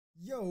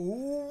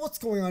Yo, what's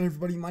going on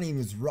everybody? My name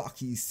is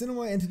Rocky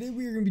Cinema and today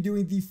we are going to be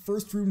doing the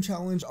first room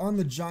challenge on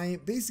the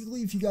giant.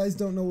 Basically, if you guys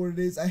don't know what it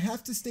is, I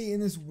have to stay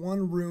in this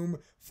one room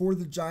for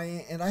the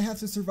giant and I have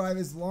to survive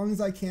as long as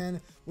I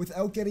can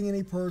without getting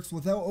any perks,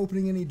 without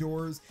opening any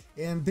doors,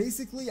 and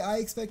basically I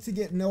expect to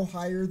get no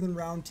higher than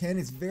round 10.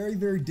 It's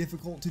very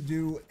difficult to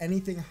do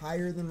anything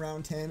higher than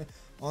round 10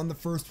 on the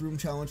first room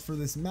challenge for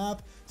this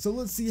map. So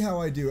let's see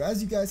how I do.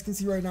 As you guys can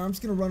see right now, I'm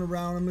just gonna run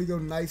around. I'm gonna go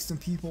knife some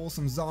people,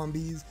 some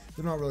zombies.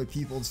 They're not really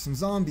people, just some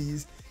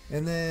zombies.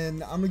 And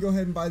then I'm gonna go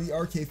ahead and buy the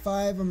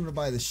RK5. I'm gonna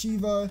buy the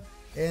Shiva.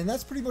 And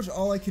that's pretty much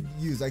all I could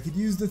use. I could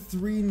use the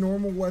 3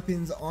 normal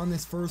weapons on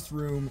this first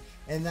room,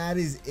 and that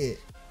is it.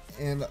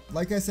 And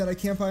like I said, I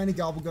can't buy any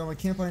gobblegum, I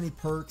can't buy any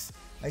perks,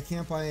 I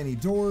can't buy any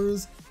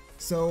doors.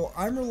 So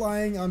I'm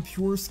relying on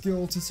pure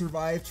skill to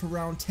survive to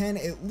round 10,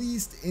 at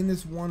least in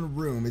this one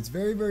room. It's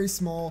very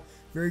small,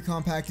 very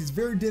compact. It's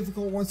very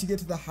difficult once you get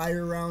to the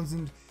higher rounds,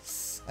 and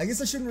I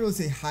guess I shouldn't really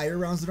say higher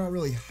rounds, they're not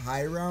really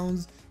high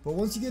rounds, but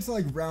once you get to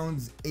like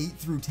rounds 8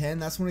 through 10,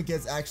 that's when it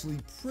gets actually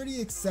pretty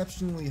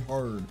exceptionally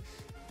hard.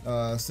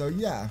 So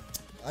yeah,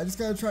 I just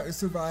gotta try to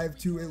survive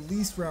to at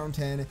least round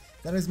 10.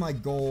 That is my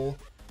goal.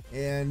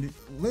 And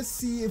let's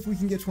see if we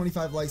can get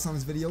 25 likes on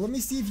this video. Let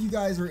me see if you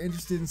guys are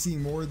interested in seeing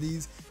more of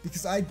these,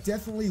 because I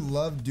definitely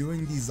love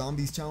doing these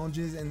zombies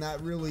challenges, and that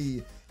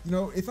really, you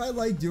know, if I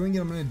like doing it,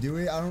 I'm gonna do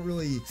it. I don't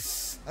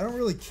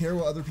really care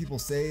what other people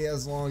say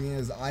as long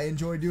as I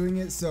enjoy doing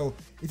it. So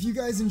if you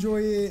guys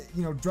enjoy it,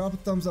 you know, drop a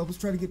thumbs up. Let's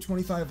try to get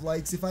 25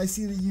 likes. If I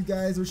see that you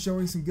guys are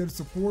showing some good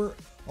support,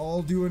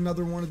 I'll do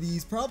another one of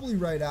these probably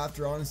right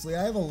after. Honestly,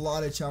 I have a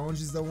lot of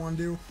challenges that I want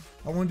to do.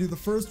 I want to do the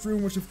first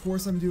room, which of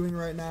course I'm doing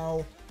right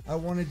now. I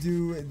want to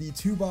do the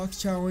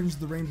 2-box challenge,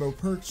 the rainbow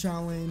perk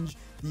challenge,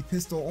 the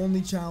pistol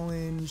only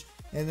challenge,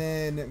 and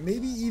then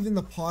maybe even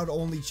the pod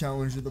only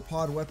challenge or the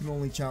pod weapon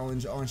only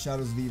challenge on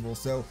Shadows of Evil.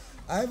 So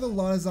I have a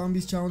lot of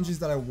zombies challenges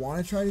that I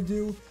want to try to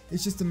do.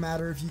 It's just a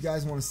matter if you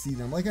guys want to see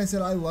them. Like I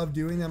said, I love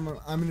doing them.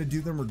 I'm going to do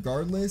them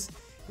regardless.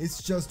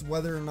 It's just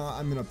whether or not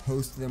I'm going to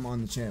post them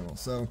on the channel.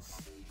 So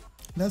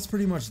that's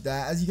pretty much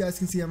that. As you guys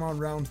can see, I'm on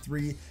round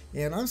 3,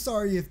 and I'm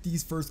sorry if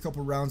these first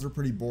couple rounds are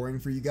pretty boring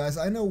for you guys.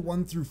 I know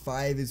 1 through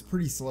 5 is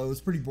pretty slow,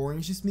 it's pretty boring.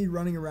 It's just me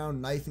running around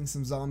knifing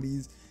some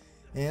zombies,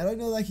 and I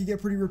know that could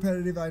get pretty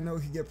repetitive. I know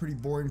it could get pretty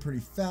boring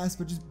pretty fast,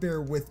 but just bear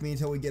with me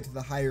until we get to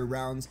the higher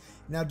rounds.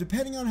 Now,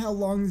 depending on how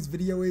long this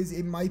video is,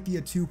 it might be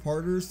a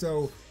 2-parter,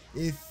 so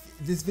if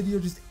this video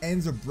just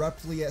ends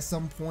abruptly at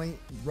some point,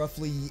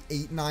 roughly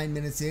 8-9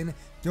 minutes in,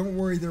 don't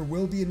worry, there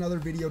will be another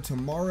video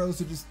tomorrow,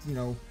 so just, you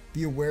know,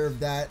 be aware of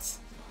that.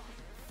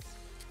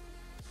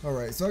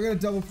 Alright, so I got a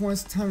double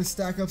points. Time to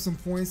stack up some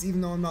points,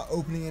 even though I'm not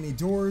opening any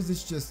doors.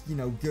 It's just, you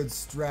know, good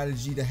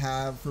strategy to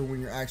have for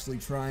when you're actually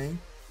trying.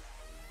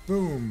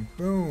 Boom,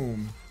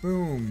 boom,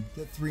 boom.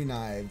 Get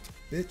 3-knived,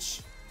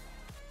 bitch.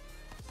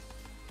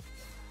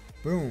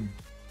 Boom.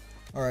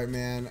 Alright,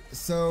 man.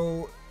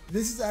 So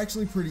this is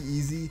actually pretty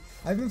easy.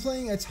 I've been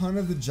playing a ton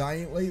of the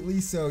giant lately,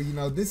 so, you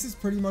know, this is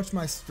pretty much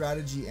my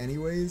strategy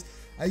anyways.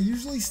 I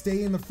usually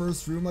stay in the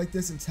first room like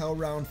this until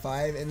round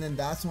 5, and then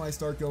that's when I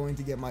start going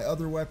to get my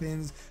other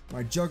weapons,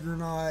 my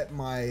juggernaut,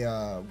 my,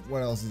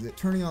 what else is it,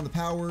 turning on the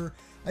power.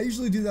 I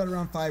usually do that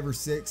around 5 or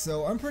 6,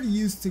 so I'm pretty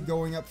used to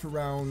going up to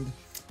round,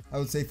 I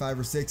would say 5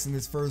 or 6 in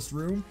this first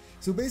room.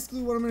 So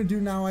basically what I'm going to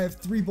do now, I have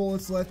 3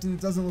 bullets left, and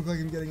it doesn't look like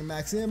I'm getting a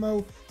max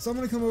ammo, so I'm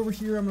going to come over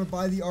here, I'm going to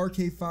buy the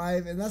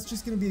RK5, and that's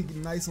just going to be a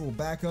nice little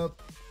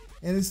backup.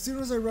 And as soon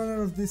as I run out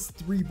of this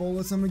 3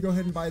 bullets, I'm going to go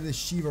ahead and buy this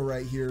Shiva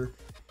right here.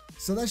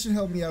 So that should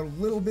help me out a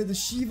little bit. The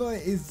Shiva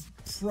is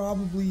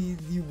probably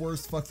the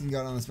worst fucking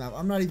gun on this map.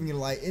 I'm not even gonna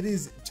lie, it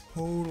is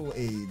total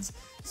AIDS.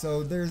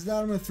 So there's that.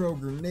 I'm gonna throw a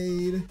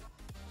grenade.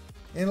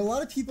 And a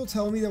lot of people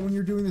tell me that when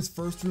you're doing this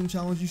first room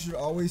challenge, you should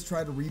always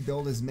try to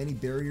rebuild as many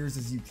barriers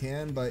as you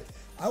can, but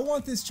I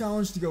want this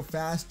challenge to go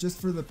fast just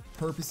for the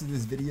purpose of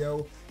this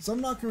video. So I'm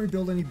not gonna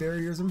rebuild any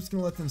barriers. I'm just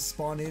gonna let them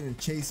spawn in and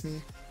chase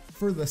me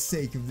for the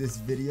sake of this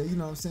video. You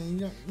know what I'm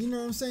saying? You know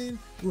what I'm saying?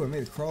 Ooh, I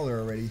made a crawler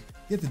already.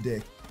 Get the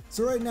dick.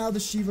 So right now the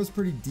Shiva's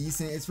pretty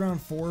decent. It's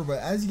round 4, but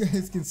as you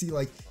guys can see,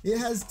 like, it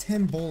has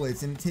 10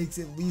 bullets and it takes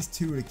at least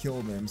 2 to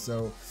kill them.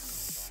 So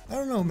I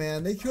don't know,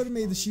 man. They could have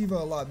made the Shiva a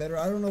lot better.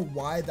 I don't know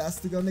why that's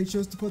the gun they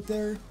chose to put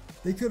there.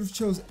 They could have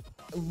chose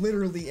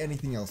literally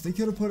anything else. They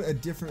could have put a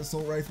different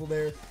assault rifle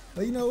there,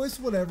 but you know, it's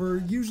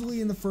whatever.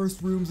 Usually in the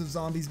first rooms of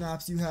zombies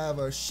maps, you have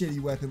a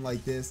shitty weapon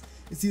like this.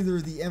 It's either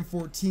the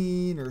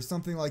M14 or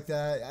something like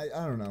that.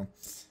 I don't know.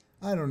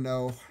 I don't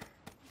know.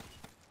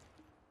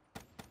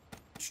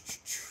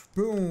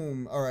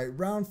 Boom. Alright,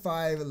 round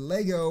 5,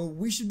 Lego.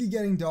 We should be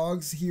getting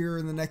dogs here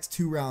in the next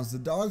 2 rounds. The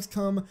dogs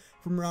come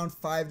from round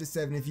 5 to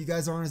 7. If you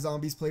guys aren't a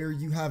zombies player,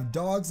 you have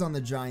dogs on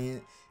the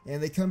giant,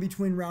 and they come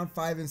between round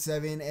 5 and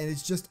 7, and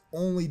it's just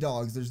only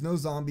dogs. There's no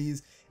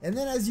zombies, And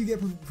then as you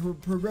get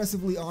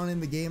progressively on in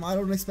the game, I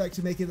don't expect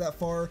to make it that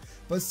far,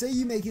 but say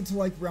you make it to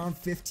like round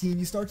 15,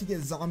 you start to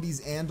get zombies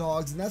and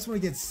dogs, and that's when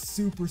it gets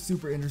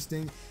super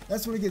interesting.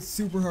 That's when it gets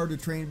super hard to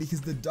train, because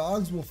the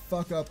dogs will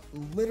fuck up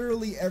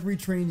literally every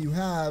train you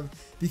have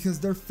because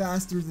they're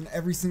faster than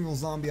every single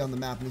zombie on the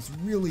map, and it's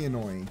really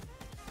annoying.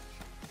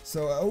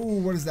 So, oh,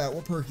 what is that?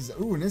 What perk is that?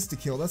 Ooh, an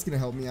insta-kill. That's gonna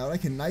help me out. I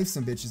can knife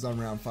some bitches on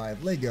round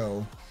 5.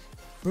 Lego.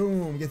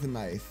 Boom, get the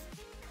knife.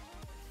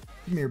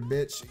 Come here,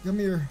 bitch. Come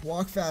here.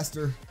 Walk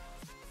faster.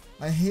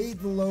 I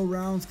hate the low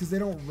rounds because they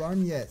don't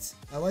run yet.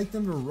 I like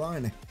them to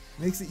run.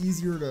 Makes it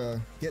easier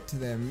to get to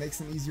them. Makes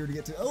them easier to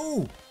get to.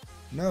 Oh!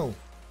 No.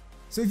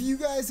 So if you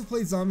guys have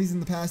played zombies in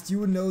the past, you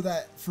would know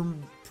that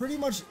from pretty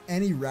much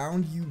any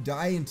round, you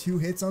die in 2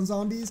 hits on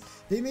zombies.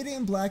 They made it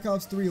in Black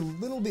Ops 3 a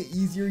little bit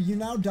easier. You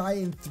now die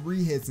in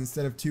 3 hits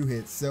instead of 2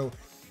 hits. So,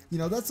 you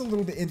know, that's a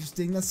little bit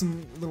interesting. That's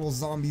some little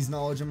zombies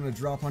knowledge I'm going to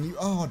drop on you.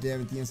 Oh,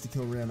 damn it. The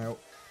insta-kill ran out.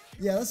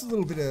 Yeah, that's a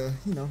little bit of,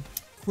 you know,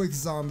 quick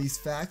zombies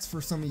facts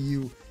for some of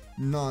you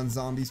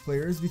non-zombies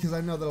players, because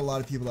I know that a lot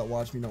of people that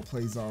watch me don't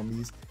play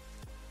zombies.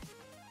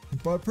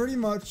 But pretty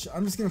much,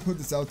 I'm just going to put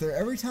this out there.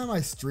 Every time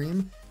I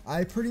stream,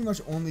 I pretty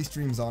much only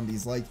stream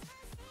zombies. Like,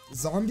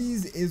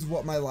 zombies is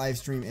what my live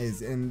stream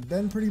is. And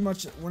then pretty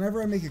much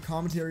whenever I make a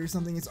commentary or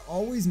something, it's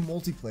always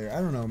multiplayer. I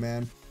don't know,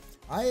 man.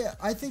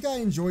 I think I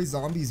enjoy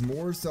zombies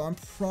more, so I'm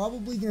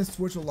probably going to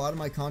switch a lot of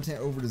my content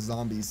over to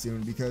zombies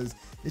soon, because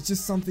it's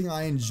just something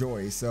I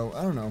enjoy. So,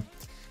 I don't know.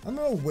 I'm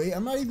going to wait.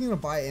 I'm not even going to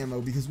buy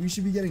ammo, because we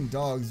should be getting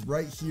dogs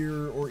right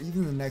here, or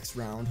even the next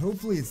round.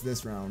 Hopefully it's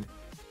this round.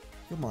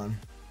 Come on.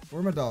 Where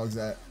are my dogs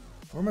at?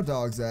 Where are my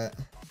dogs at?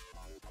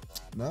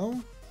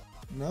 No?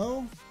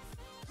 No?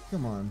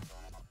 Come on.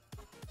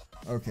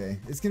 Okay,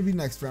 it's going to be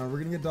next round. We're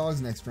going to get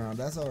dogs next round.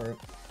 That's alright.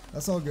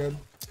 That's all good.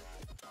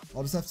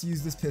 I'll just have to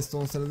use this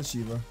pistol instead of the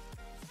Shiva.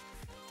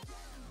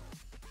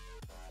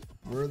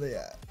 Where are they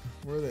at?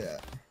 Where are they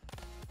at?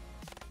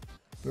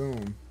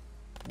 Boom.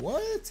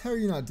 What? How are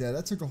you not dead?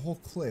 That took a whole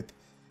clip.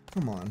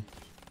 Come on.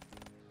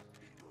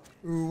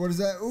 Ooh, what is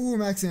that? Ooh,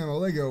 max ammo.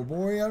 Lego,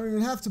 boy. I don't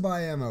even have to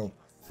buy ammo.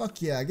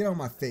 Fuck yeah, get out of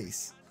my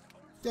face.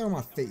 Get out of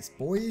my face,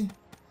 boy.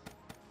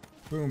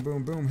 Boom,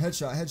 boom, boom.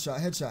 Headshot,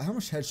 headshot, headshot. How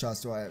much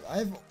headshots do I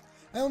have?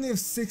 I only have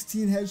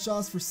 16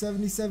 headshots for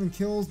 77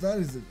 kills. That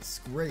is a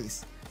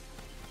disgrace.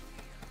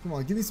 Come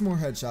on, give me some more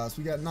headshots.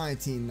 We got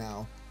 19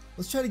 now.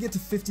 Let's try to get to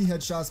 50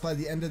 headshots by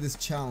the end of this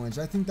challenge.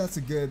 I think that's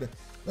a good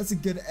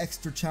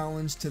extra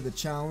challenge to the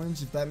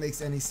challenge, if that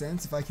makes any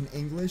sense. If I can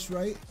English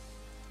right.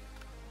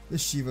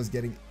 This Shiva's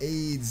getting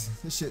AIDS.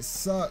 This shit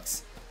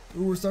sucks.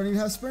 Ooh, we're starting to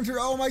have sprinter.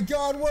 Oh my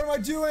god, what am I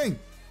doing?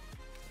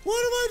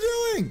 What am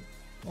I doing?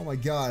 Oh my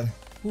god.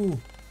 Ooh,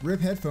 rip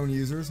headphone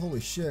users.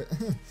 Holy shit.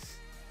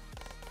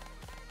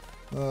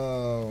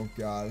 Oh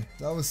god,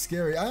 that was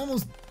scary. I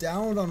almost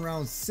downed on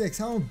round 6.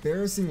 How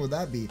embarrassing would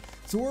that be?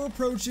 So we're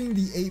approaching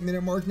the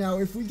 8-minute mark now.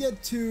 If we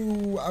get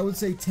to, I would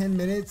say 10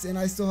 minutes, and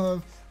I still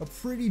have a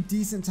pretty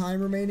decent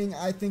time remaining,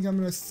 I think I'm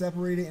going to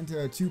separate it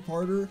into a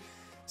 2-parter.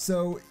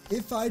 So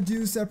if I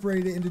do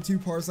separate it into 2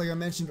 parts, like I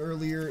mentioned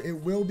earlier, it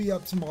will be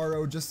up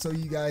tomorrow, just so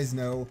you guys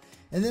know.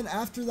 And then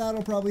after that,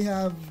 I'll probably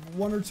have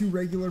 1 or 2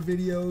 regular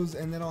videos,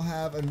 and then I'll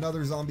have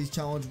another zombies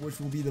challenge, which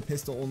will be the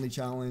pistol only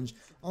challenge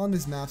on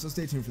this map. So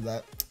stay tuned for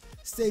that.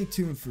 Stay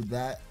tuned for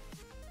that.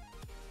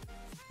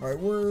 All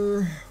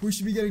right, we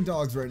should be getting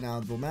dogs right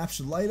now. The map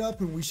should light up,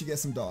 and we should get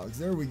some dogs.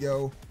 There we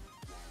go.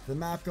 The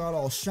map got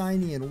all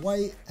shiny and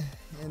white,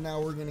 and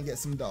now we're gonna get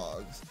some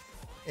dogs.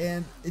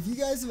 And if you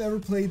guys have ever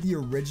played the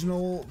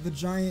original, The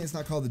Giant, it's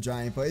not called The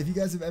Giant, but if you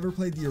guys have ever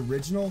played the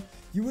original,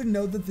 you would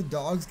know that the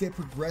dogs get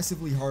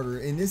progressively harder.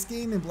 In this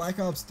game, in Black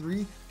Ops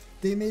 3,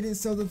 they made it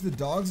so that the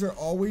dogs are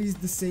always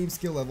the same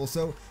skill level.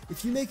 So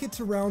if you make it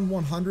to round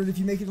 100, if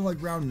you make it to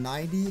like round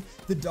 90,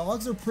 the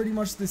dogs are pretty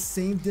much the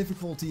same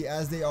difficulty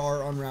as they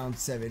are on round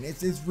 7.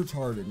 It's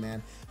retarded,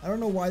 man. I don't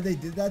know why they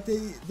did that.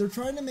 They're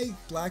trying to make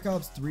Black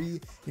Ops 3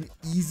 an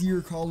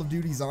easier Call of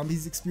Duty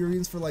Zombies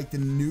experience for like the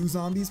new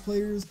zombies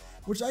players,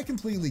 which I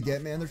completely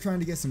get, man. They're trying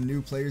to get some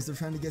new players. They're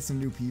trying to get some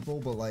new people,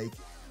 but like,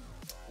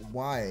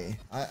 why?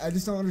 I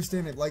just don't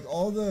understand it. Like,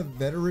 all the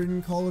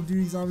veteran Call of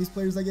Duty Zombies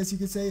players, I guess you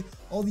could say,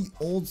 all the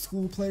old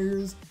school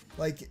players,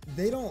 like,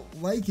 they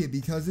don't like it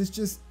because it's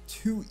just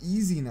too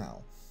easy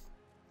now.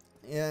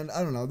 And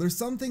I don't know, there's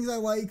some things I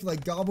like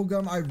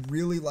Gobblegum. I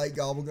really like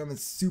Gobblegum.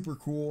 It's super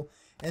cool.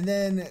 And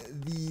then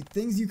the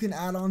things you can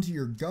add onto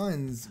your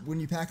guns when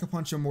you pack a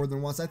punch them more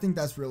than once, I think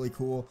that's really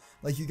cool.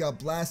 Like, you got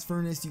Blast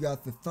Furnace, you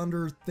got the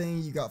Thunder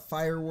thing, you got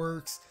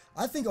Fireworks.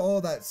 I think all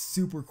of that's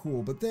super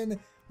cool. But then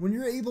when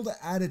you're able to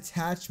add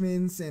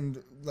attachments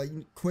and like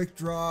quick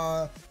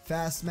draw,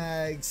 fast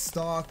mag,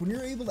 stock, when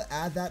you're able to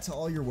add that to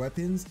all your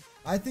weapons,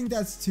 I think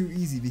that's too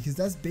easy, because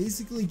that's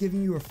basically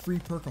giving you a free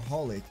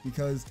perkaholic.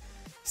 Because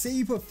say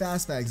you put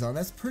fast mags on,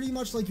 that's pretty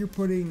much like you're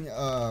putting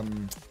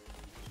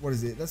what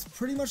is it? That's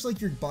pretty much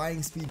like you're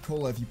buying speed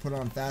cola if you put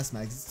on fast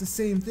mags. It's the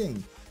same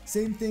thing.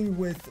 Same thing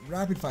with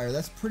rapid fire.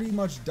 That's pretty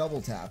much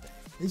double tap.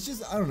 It's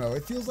just, I don't know,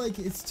 it feels like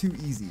it's too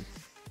easy.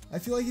 I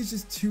feel like it's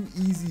just too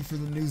easy for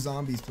the new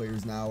zombies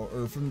players now,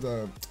 or for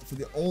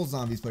the old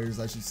zombies players,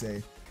 I should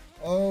say.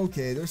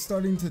 Okay, they're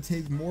starting to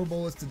take more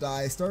bullets to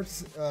die.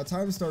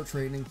 Time to start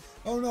training.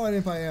 Oh no, I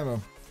didn't buy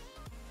ammo.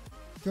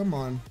 Come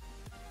on.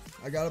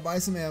 I gotta buy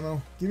some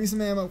ammo. Give me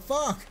some ammo.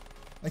 Fuck!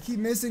 I keep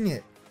missing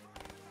it.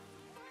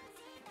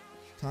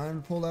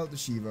 Time to pull out the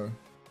Shiva.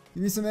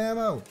 Give me some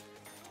ammo.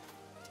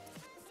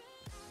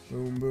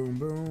 Boom, boom,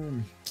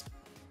 boom.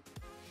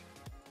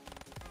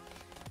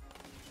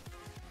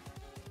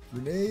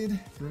 Grenade.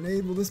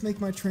 Grenade. Will this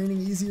make my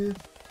training easier?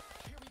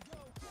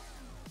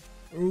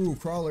 Ooh,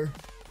 crawler.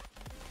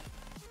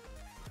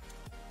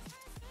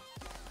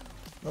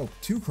 Oh,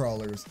 2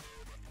 crawlers.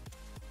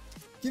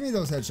 Give me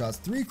those headshots.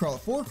 3 crawl,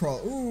 4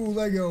 crawl. Ooh,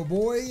 Lego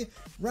boy.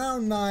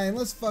 Round 9.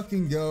 Let's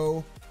fucking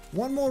go.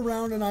 One more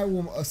round and I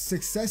will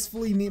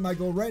successfully meet my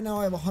goal. Right now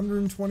I have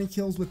 120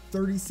 kills with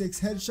 36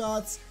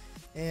 headshots.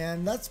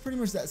 And that's pretty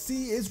much that.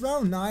 See, it's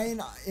round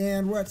 9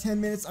 and we're at 10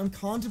 minutes. I'm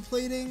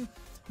contemplating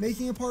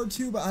making a part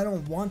 2, but I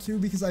don't want to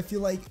because I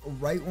feel like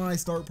right when I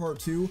start part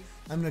 2,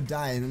 I'm gonna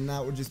die and then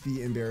that would just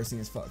be embarrassing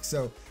as fuck.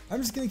 So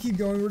I'm just gonna keep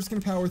going. We're just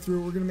gonna power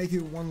through it. We're gonna make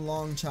it one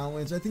long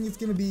challenge. I think it's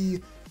gonna be,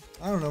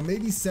 I don't know,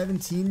 maybe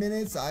 17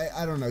 minutes.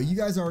 I don't know. You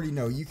guys already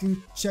know. You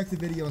can check the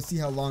video and see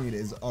how long it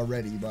is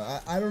already,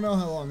 but I don't know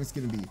how long it's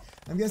gonna be.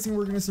 I'm guessing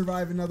we're gonna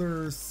survive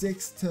another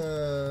 6 to,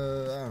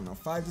 I don't know,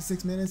 5 to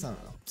 6 minutes. I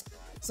don't know.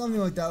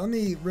 Something like that. Let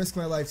me risk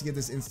my life to get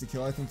this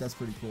insta-kill. I think that's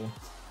pretty cool.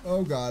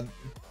 Oh god.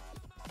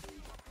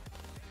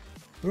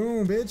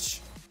 Boom, bitch.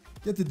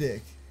 Get the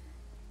dick.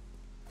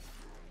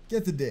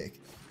 Get the dick.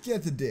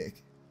 Get the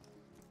dick.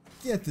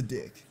 Get the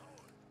dick.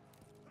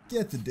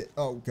 Get the dick.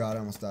 Oh god, I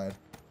almost died.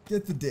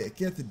 Get the dick.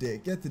 Get the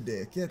dick. Get the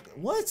dick.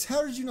 What?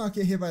 How did you not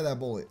get hit by that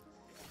bullet?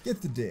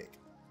 Get the dick.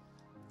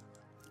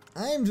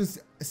 I am just,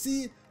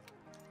 see,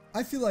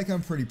 I feel like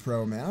I'm pretty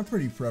pro, man. I'm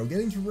pretty pro.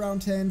 Getting to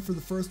round 10 for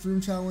the first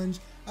room challenge,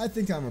 I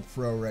think I'm a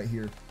pro right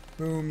here.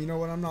 Boom. You know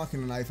what? I'm not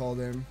gonna knife all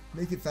them.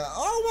 Make it fast.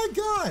 Oh my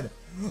god!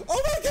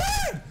 Oh my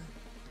god!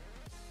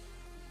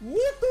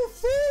 What the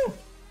fuck?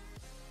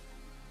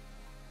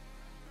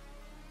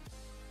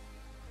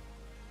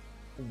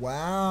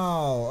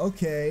 Wow,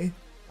 okay.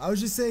 I was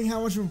just saying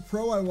how much of a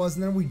pro I was,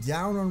 and then we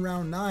down on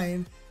round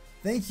 9.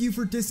 Thank you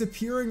for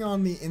disappearing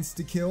on me,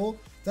 insta-kill.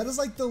 That is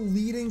like the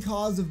leading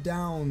cause of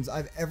downs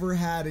I've ever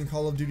had in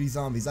Call of Duty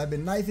Zombies. I've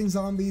been knifing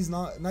zombies,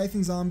 not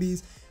knifing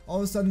zombies. All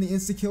of a sudden the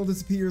insta-kill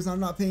disappears,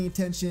 I'm not paying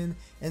attention,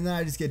 and then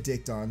I just get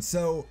dicked on.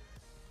 So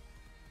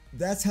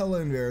that's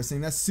hella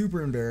embarrassing. That's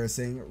super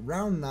embarrassing.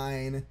 Round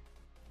 9.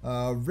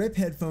 Rip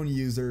headphone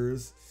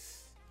users.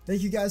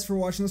 Thank you guys for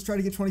watching. Let's try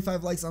to get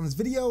 25 likes on this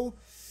video.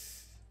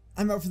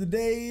 I'm out for the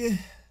day.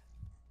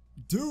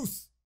 Deuce.